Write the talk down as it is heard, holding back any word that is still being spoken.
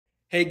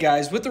Hey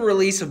guys, with the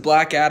release of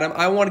Black Adam,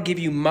 I want to give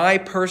you my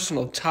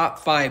personal top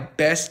 5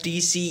 best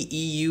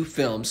DCEU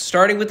films,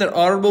 starting with an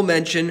honorable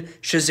mention,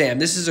 Shazam.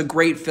 This is a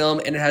great film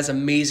and it has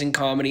amazing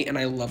comedy and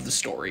I love the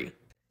story.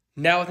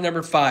 Now with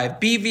number 5,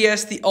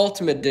 BVS The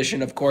Ultimate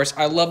Edition, of course.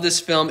 I love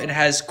this film, it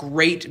has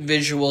great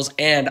visuals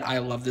and I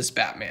love this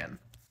Batman.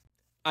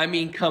 I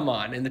mean, come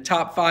on, in the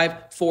top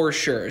 5, for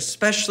sure,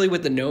 especially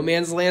with the No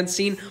Man's Land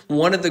scene,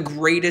 one of the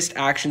greatest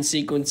action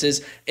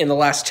sequences in the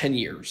last 10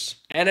 years.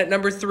 And at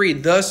number 3,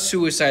 The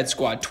Suicide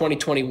Squad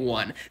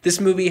 2021. This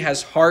movie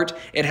has heart,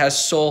 it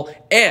has soul,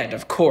 and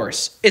of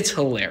course, it's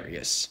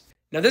hilarious.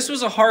 Now this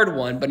was a hard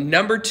one, but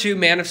number 2,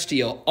 Man of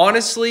Steel,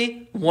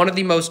 honestly, one of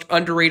the most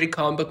underrated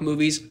comic book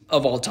movies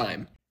of all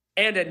time.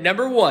 And at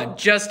number 1,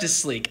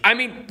 Justice League.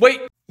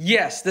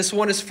 Yes, this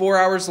one is 4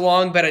 hours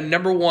long, but at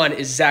number 1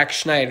 is Zack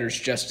Snyder's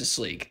Justice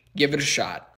League. Give it a shot.